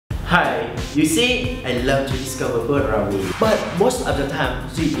Hi, you see, I love to discover food around me. But most of the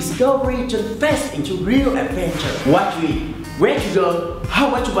time, the discovery turns fast into real adventure. What to eat, where to go, how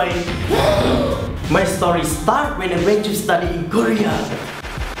much to buy. My story starts when I went to study in Korea.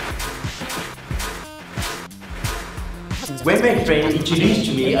 When my friend introduced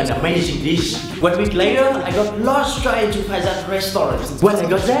to me an amazing dish. 1 week later, I got lost trying to find that restaurant. When I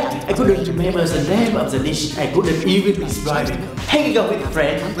got there, I couldn't remember the name of the dish. I couldn't even describe it. Hanging out with a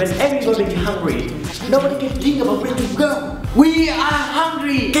friend when everybody is hungry. Nobody can think about where to go. We are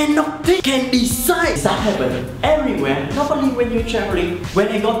hungry, cannot think, can decide. That happens everywhere, not only when you're traveling. When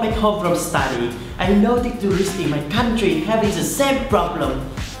I got back home from study, I noticed tourists in my country having the same problem.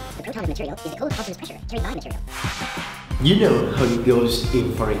 The proton material is the cold positive pressure carried by material. You know how it goes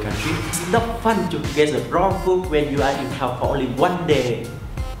in foreign country. It's not fun to get the wrong food when you are in town for only 1 day.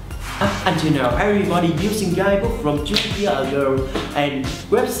 Until now, everybody using guidebook from Turkey ago and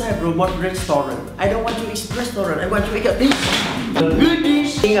website promote restaurant. I don't want to eat restaurant, I want to eat a dish. A good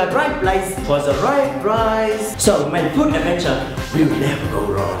dish in a right place for the right price. So my food adventure will never go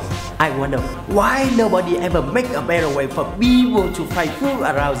wrong. I wonder why nobody ever make a better way for people to find food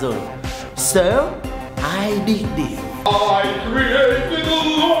around them. So I did this. I created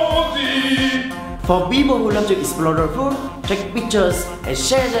Lozi! For people who love to explore their food, take pictures and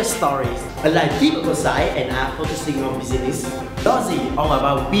share their stories. Unlike typical site and are focusing on business, Lozi all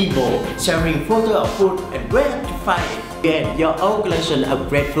about people sharing photos of food and where to find it. Get your own collection of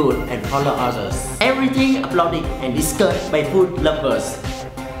great food and follow others. Everything uploaded and discussed by food lovers.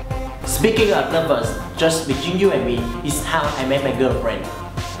 Speaking of lovers, just between you and me is how I met my girlfriend.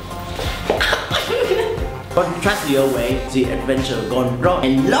 But trust your way, the adventure gone wrong,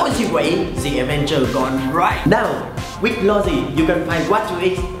 and Lozi way, the adventure gone right. Now, with Lozi, you can find what to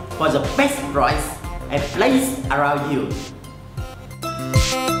eat for the best price and place around you.